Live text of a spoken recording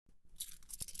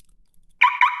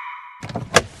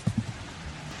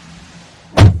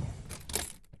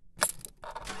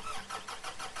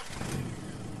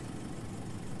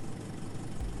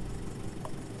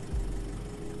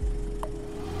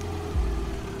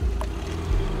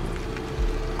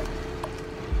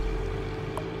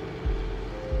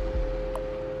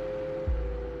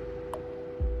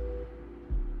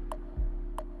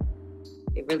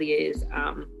really is.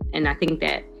 And I think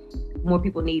that more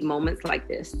people need moments like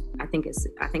this. I think it's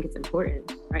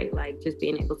important, right? Like just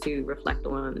being able to reflect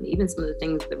on even some of the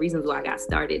things, the reasons why I got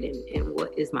started, and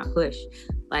what is my push.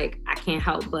 Like I can't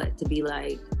help but to be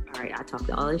like, all right, I talked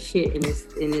all this shit in this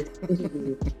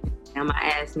interview. Now my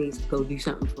ass needs to go do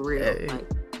something for real. Hey, like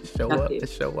show up and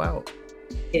show out.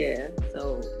 Yeah,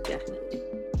 so definitely.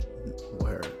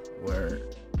 Word.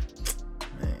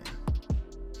 Man.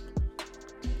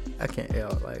 I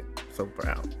can't like so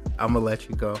proud. I'm gonna let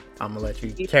you go. I'm gonna let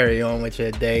you carry on with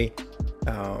your day.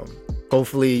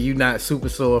 Hopefully you're not super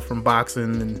sore from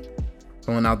boxing and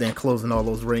going out there and closing all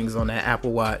those rings on that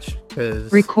Apple Watch.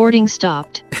 Cause recording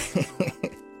stopped.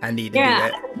 I need to do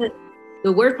that.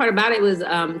 The worst part about it was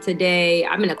today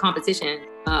I'm in a competition,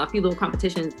 a few little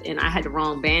competitions, and I had the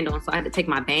wrong band on, so I had to take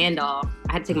my band off.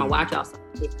 I had to take my watch off so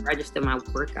I could register my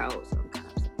workout. So I'm kind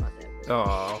of upset about that.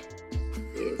 Oh.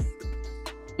 Yes.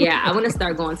 Yeah, I want to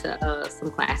start going to some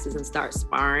classes and start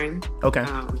sparring. Okay.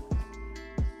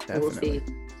 We'll see.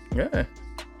 Yeah.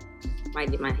 Might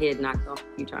get my head knocked off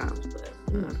a few times, but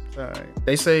all right.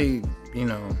 They say,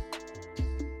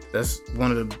 that's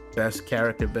one of the best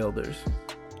character builders.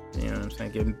 You know what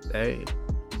I'm saying? Hey,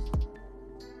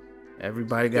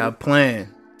 everybody got a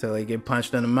plan till they get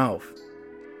punched in the mouth.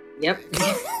 Yep.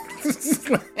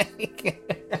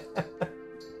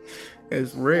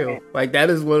 It's real. Like that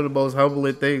is one of the most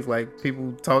humbling things. Like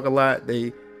people talk a lot.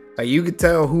 They like you can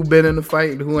tell who been in the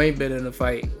fight and who ain't been in the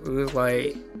fight. It's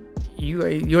like you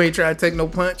ain't trying to take no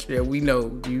punch. Yeah, we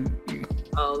know you.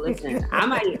 Oh, listen.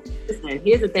 Listen.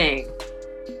 Here's the thing.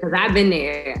 Because I've been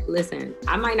there. Listen,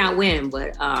 I might not win,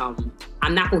 but I'm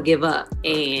not gonna give up.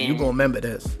 And you gonna remember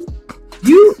this.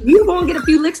 You gonna get a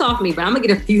few licks off me, but I'm gonna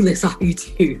get a few licks off you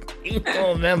too. You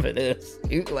gonna remember this.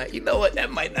 You know what?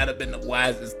 That might not have been the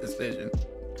wisest decision.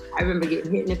 I remember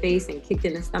getting hit in the face and kicked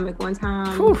in the stomach one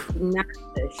time. Knocked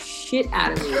the shit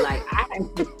out of me. Like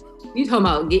you talking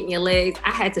about getting your legs? I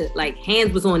had to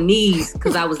hands was on knees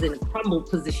because I was in a crumble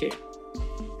position.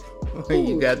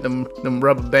 You got them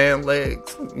rubber band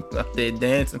legs. You out there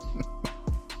dancing.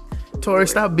 Tori,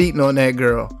 stop beating on that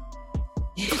girl.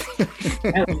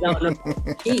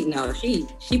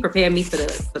 She prepared me for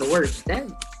the worst.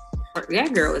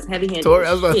 That girl is heavy-handed. Tori,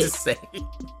 I was about to say,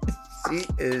 she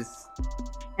is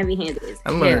heavy-handed.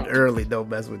 I learned early, don't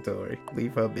mess with Tori.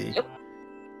 Leave her be.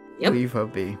 Yep. Leave her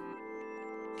be.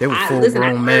 They were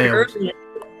full-grown men.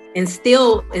 And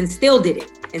still did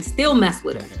it. And still mess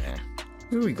with her. Yeah.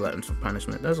 We glutton for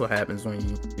punishment. That's what happens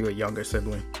when you're a younger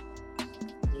sibling.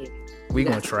 Yeah. We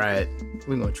gonna try it.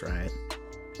 We gonna try it.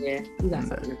 Yeah, you got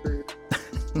something to prove.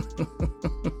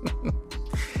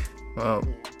 Well,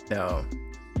 no,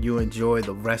 you enjoy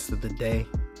the rest of the day.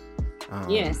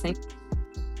 Yeah, thank you.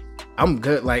 I'm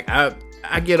good. Like I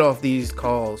get off these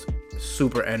calls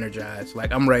super energized.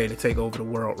 Like I'm ready to take over the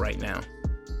world right now.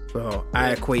 So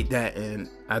I equate that, and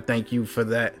I thank you for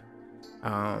that.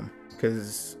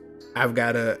 Because I've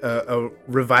got a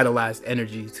revitalized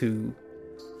energy to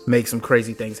make some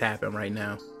crazy things happen right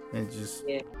now, and just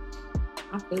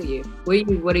I feel you.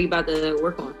 What are you about to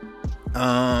work on?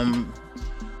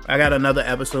 I got another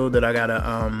episode that I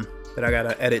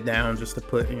gotta edit down just to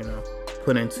put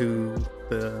into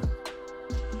the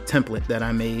template that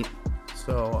I made.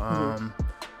 So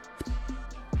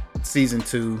season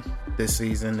 2 this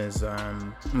season is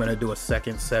I'm gonna do a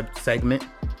second segment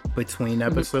between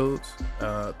episodes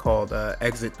called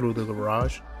Exit Through the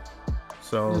Garage.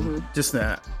 So just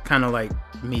kind of like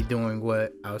me doing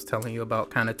what I was telling you about,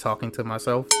 kind of talking to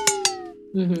myself.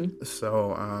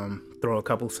 So throw a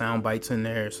couple sound bites in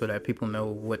there so that people know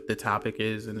what the topic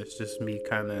is, and it's just me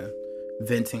kind of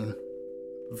venting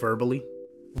verbally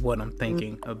what I'm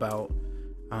thinking about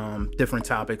different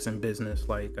topics in business,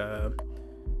 like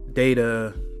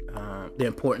data, the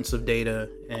importance of data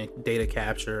and data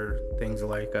capture, things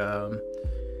like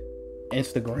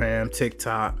Instagram,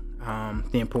 TikTok,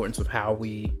 the importance of how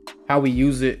we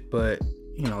use it, but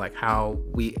like how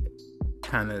we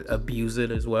kind of abuse it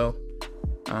as well.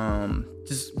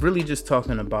 Just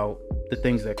talking about the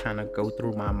things that kind of go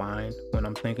through my mind when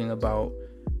I'm thinking about,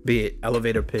 be it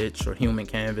elevator pitch or human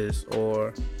canvas,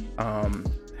 or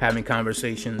having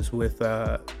conversations with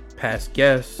past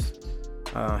guests,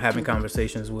 having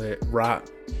conversations with Rock,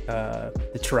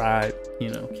 the Tribe,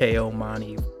 KO,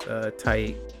 Monty,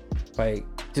 Tight, like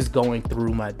just going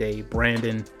through my day,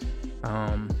 Brandon,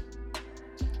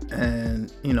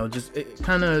 and just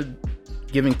kind of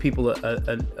giving people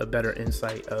a better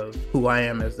insight of who I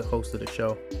am as the host of the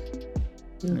show.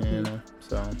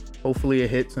 So hopefully it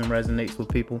hits and resonates with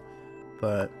people.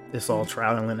 But it's all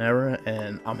trial and error,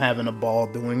 and I'm having a ball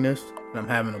doing this, and I'm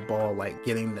having a ball like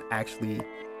getting to actually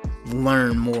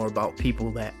learn more about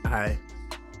people that I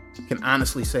can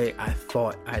honestly say I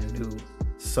thought I knew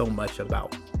so much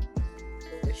about.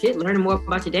 Shit, learning more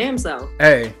about your damn self.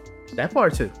 Hey, that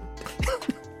part too.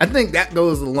 I think that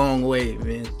goes a long way,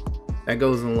 man. That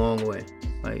goes a long way.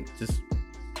 Like, just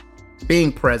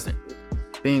being present.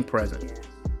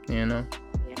 You know?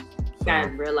 Yeah. You gotta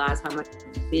realize how much of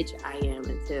a bitch I am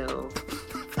until,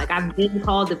 like, I've been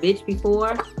called a bitch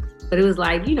before, but it was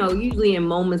like, you know, usually in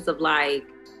moments of like,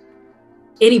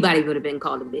 anybody would have been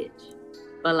called a bitch.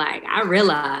 But like, I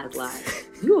realized, like,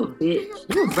 you a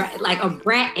bitch. You a brat, like a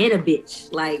brat and a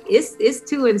bitch. Like, it's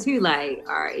 2 and 2. Like,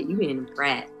 all right, you being a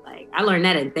brat. Like, I learned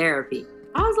that in therapy.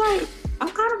 I was like, I'm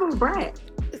kind of a brat.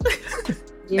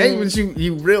 Yeah. Hey, but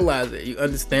you realize it, you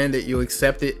understand it, you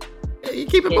accept it, you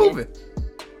keep it moving.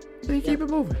 You keep it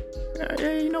moving.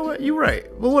 Yeah, you know what? You're right.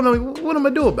 But what am I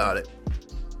gonna do about it?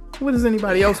 What is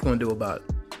anybody else gonna do about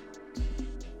it?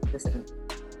 Listen.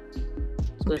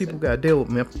 Some people gotta deal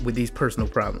with these personal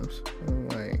problems.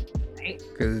 Like,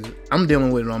 because I'm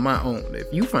dealing with it on my own.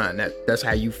 If you find that that's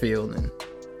how you feel, then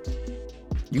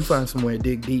you find somewhere to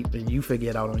dig deep and you figure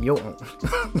it out on your own.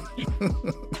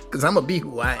 Because I'm gonna be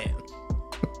who I am.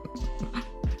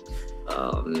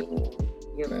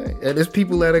 Right. And there's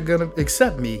people that are gonna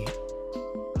accept me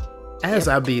as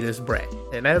I be this brat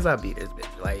and as I be this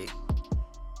bitch. Like,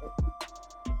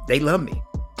 they love me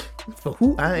for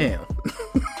who I am.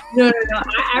 No.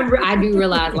 I do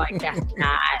realize, like, that's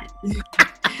not.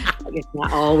 Like, it's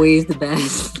not always the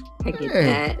best. I get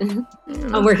that.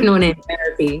 I'm working on it in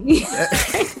therapy.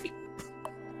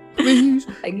 Please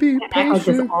like, be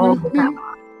patient all with the me. time.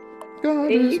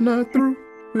 God is not through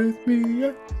with me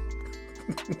yet.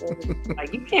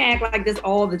 Like, you can't act like this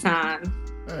all the time.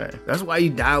 All right. That's why you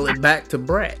dial it back to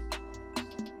brat.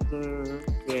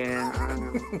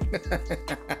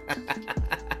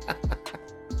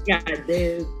 Yeah,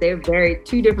 they're very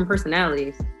 2 different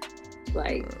personalities.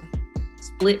 Like,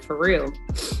 split for real.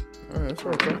 That's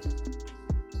okay.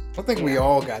 I think we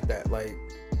all got that, like,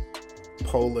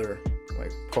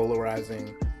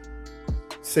 polarizing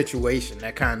situation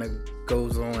that kind of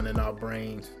goes on in our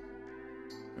brains.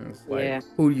 And it's like,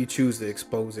 who you choose to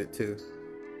expose it to.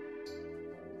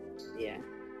 Yeah.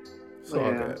 It's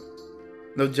all good.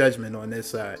 No judgment on this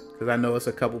side, because I know it's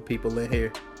a couple people in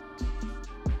here.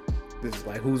 This is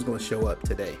like, who's gonna show up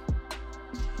today?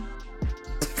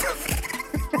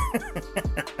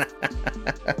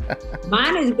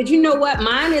 Mine is, but you know what?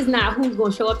 Mine is not who's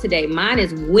gonna show up today. Mine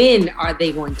is when are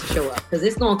they going to show up? Because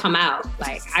it's gonna come out.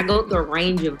 Like, I go through a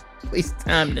range of. Please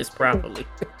time this properly.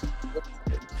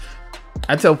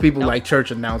 I tell people, like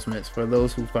church announcements, for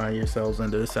those who find yourselves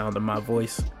under the sound of my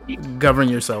voice, govern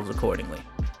yourselves accordingly.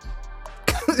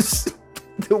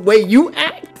 The way you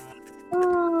act.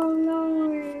 Oh,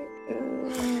 Lord.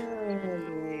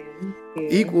 Man. Yeah.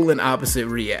 Equal and opposite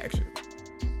reaction.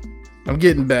 I'm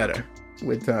getting better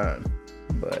with time,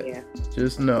 but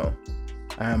just know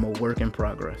I am a work in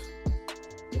progress.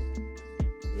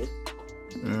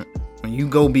 When you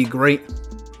go be great,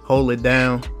 hold it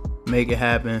down, make it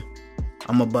happen.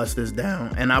 I'm gonna bust this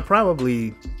down, and I'll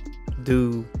probably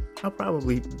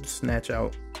snatch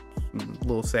out some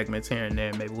little segments here and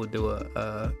there. Maybe we'll do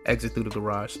a exit through the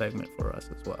garage segment for us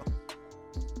as well.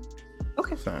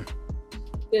 Okay. So.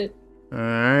 Good. All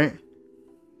right.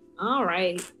 All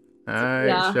right. All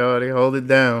right, shorty, hold it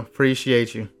down.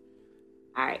 Appreciate you.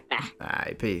 All right, bye. All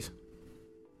right, peace.